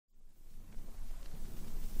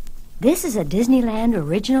This is a Disneyland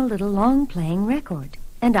original little long-playing record,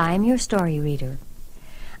 and I am your story reader.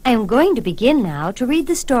 I am going to begin now to read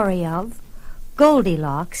the story of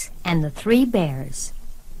Goldilocks and the Three Bears.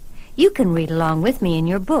 You can read along with me in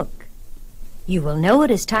your book. You will know it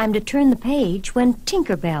is time to turn the page when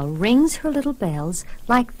Tinker Bell rings her little bells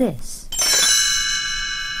like this.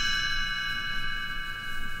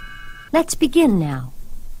 Let's begin now.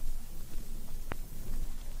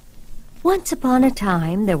 Once upon a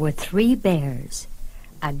time there were three bears,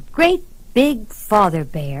 a great big father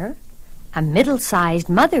bear, a middle-sized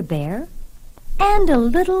mother bear, and a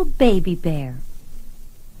little baby bear.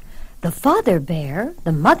 The father bear,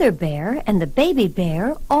 the mother bear, and the baby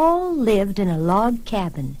bear all lived in a log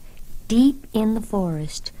cabin deep in the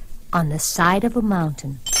forest on the side of a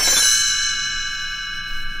mountain.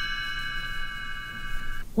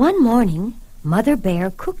 One morning, Mother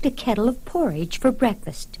Bear cooked a kettle of porridge for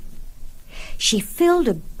breakfast. She filled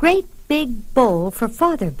a great big bowl for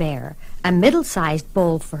Father Bear, a middle-sized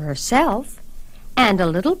bowl for herself, and a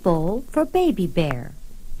little bowl for Baby Bear.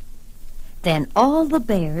 Then all the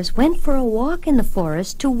bears went for a walk in the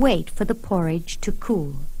forest to wait for the porridge to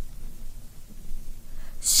cool.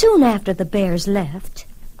 Soon after the bears left,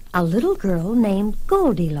 a little girl named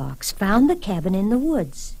Goldilocks found the cabin in the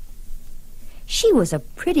woods. She was a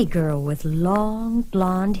pretty girl with long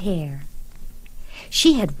blonde hair.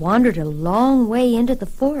 She had wandered a long way into the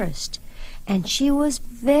forest, and she was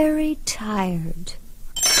very tired.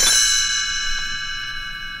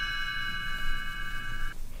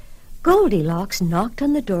 Goldilocks knocked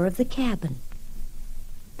on the door of the cabin.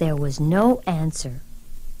 There was no answer.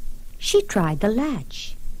 She tried the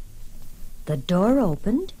latch. The door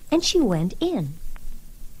opened, and she went in.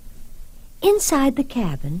 Inside the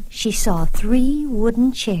cabin, she saw 3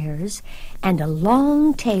 wooden chairs and a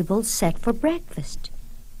long table set for breakfast.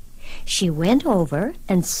 She went over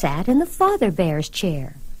and sat in the Father Bear's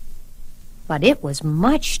chair, but it was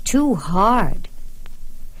much too hard.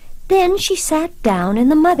 Then she sat down in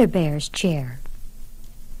the Mother Bear's chair.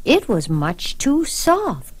 It was much too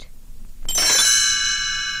soft.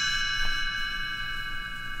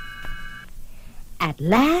 At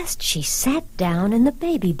last she sat down in the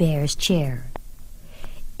Baby Bear's chair.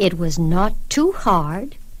 It was not too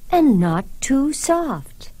hard and not too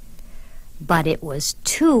soft, but it was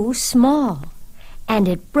too small, and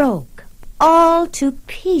it broke all to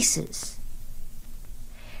pieces.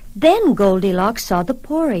 Then Goldilocks saw the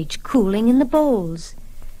porridge cooling in the bowls,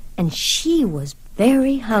 and she was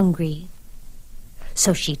very hungry.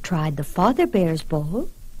 So she tried the Father Bear's bowl.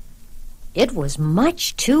 It was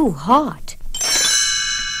much too hot.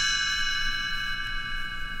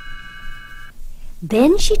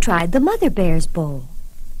 Then she tried the Mother Bear's bowl.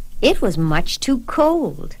 It was much too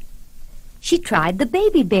cold. She tried the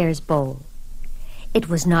Baby Bear's bowl. It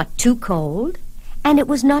was not too cold, and it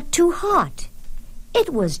was not too hot.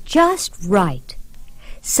 It was just right.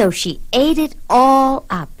 So she ate it all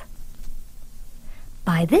up.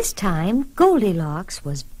 By this time, Goldilocks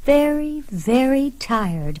was very, very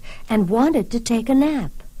tired and wanted to take a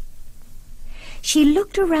nap. She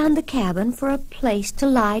looked around the cabin for a place to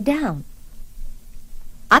lie down.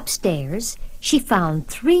 Upstairs, she found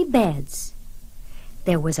 3 beds.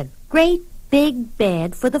 There was a great big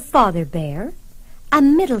bed for the Father Bear, a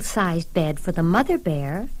middle-sized bed for the Mother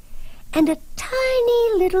Bear, and a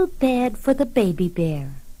tiny little bed for the Baby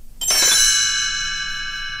Bear.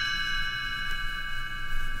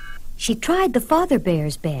 She tried the Father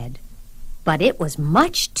Bear's bed, but it was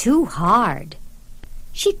much too hard.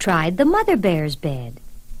 She tried the Mother Bear's bed.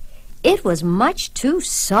 It was much too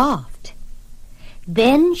soft.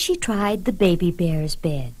 Then she tried the Baby Bear's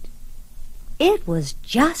bed. It was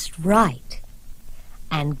just right,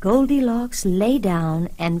 and Goldilocks lay down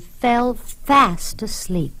and fell fast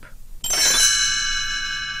asleep.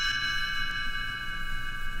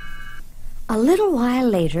 A little while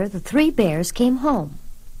later, the 3 bears came home.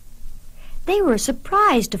 They were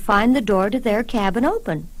surprised to find the door to their cabin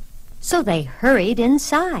open, so they hurried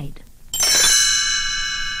inside.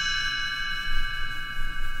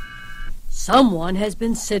 "Someone has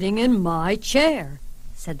been sitting in my chair,"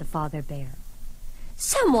 said the Father Bear.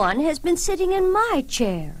 "Someone has been sitting in my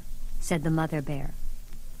chair," said the Mother Bear.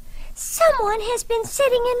 "Someone has been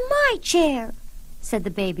sitting in my chair," said the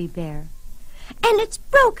Baby Bear, "and it's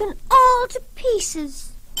broken all to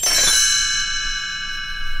pieces."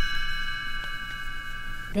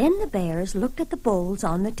 Then the bears looked at the bowls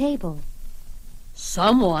on the table.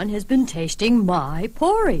 "Someone has been tasting my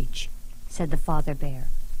porridge," said the Father Bear.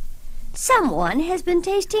 "Someone has been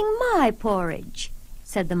tasting my porridge,"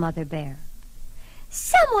 said the Mother Bear.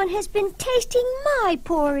 "Someone has been tasting my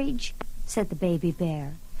porridge," said the Baby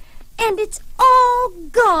Bear. and it's all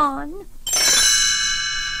gone.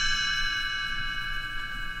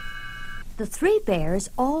 The three bears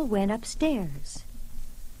all went upstairs.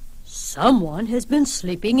 "Someone has been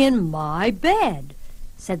sleeping in my bed,"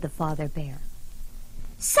 said the father bear.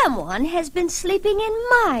 Someone has been sleeping in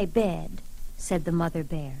my bed, said the mother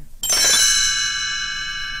bear.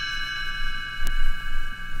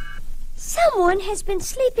 Someone has been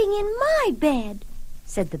sleeping in my bed,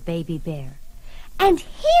 said the baby bear. And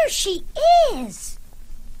here she is.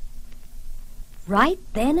 Right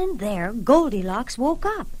then and there, Goldilocks woke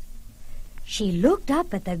up. She looked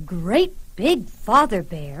up at the great big father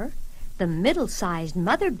bear, the middle-sized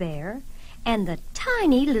mother bear, and the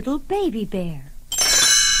tiny little baby bear.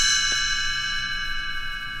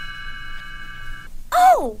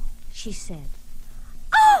 "Oh!" she said.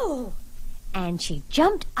 "Oh!" And she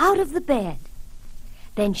jumped out of the bed.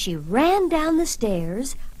 Then she ran down the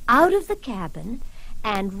stairs, out of the cabin,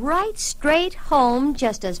 and right straight home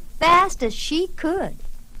just as fast as she could.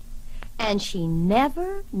 And she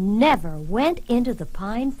never went into the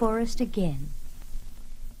pine forest again.